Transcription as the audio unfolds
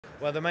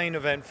Well, the main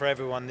event for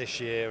everyone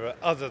this year,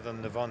 other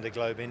than the Vendée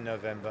Globe in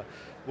November,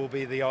 will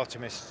be the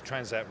Artemis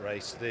Transat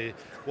race,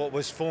 what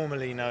was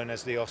formerly known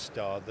as the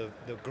Ostar,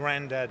 the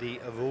granddaddy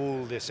of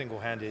all the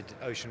single-handed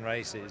ocean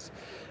races.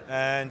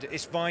 And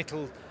it's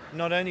vital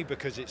not only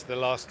because it's the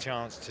last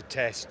chance to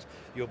test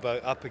your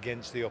boat up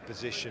against the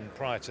opposition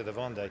prior to the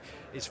Vendée,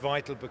 it's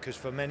vital because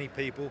for many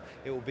people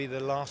it will be the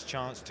last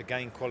chance to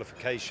gain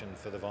qualification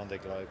for the Vendée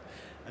Globe.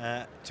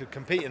 To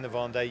compete in the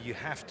Vendée, you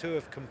have to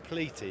have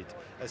completed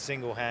a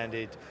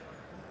single-handed,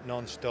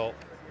 non-stop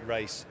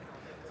race,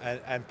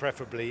 and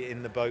preferably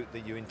in the boat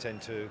that you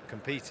intend to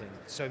compete in.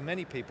 So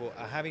many people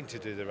are having to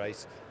do the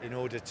race in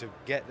order to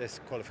get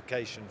this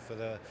qualification for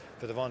the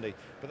Vendée.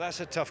 But that's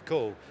a tough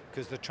call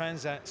because the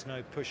Transat's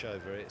no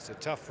pushover. It's a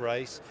tough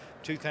race,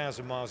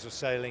 2,000 miles of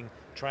sailing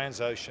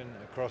trans-ocean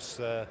across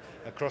the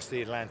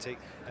Atlantic,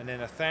 and then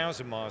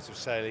 1,000 miles of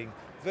sailing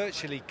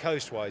virtually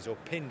coastwise or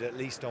pinned at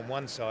least on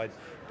one side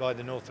by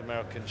the North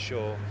American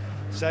shore,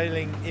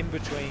 sailing in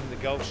between the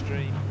Gulf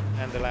Stream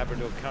and the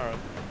Labrador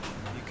Current.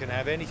 You can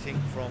have anything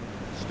from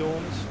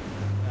storms,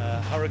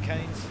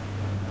 hurricanes,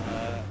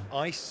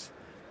 ice,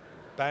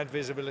 bad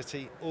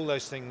visibility. All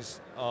those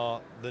things are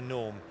the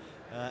norm.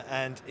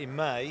 And in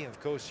May, of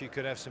course, you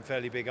could have some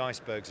fairly big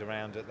icebergs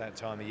around at that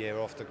time of year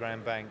off the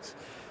Grand Banks.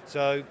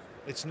 So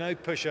it's no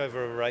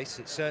pushover of a race.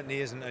 It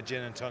certainly isn't a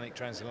gin and tonic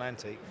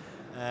transatlantic.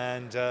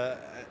 And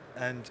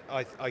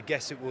I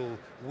guess it will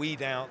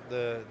weed out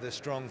the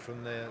strong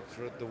from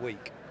the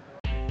weak.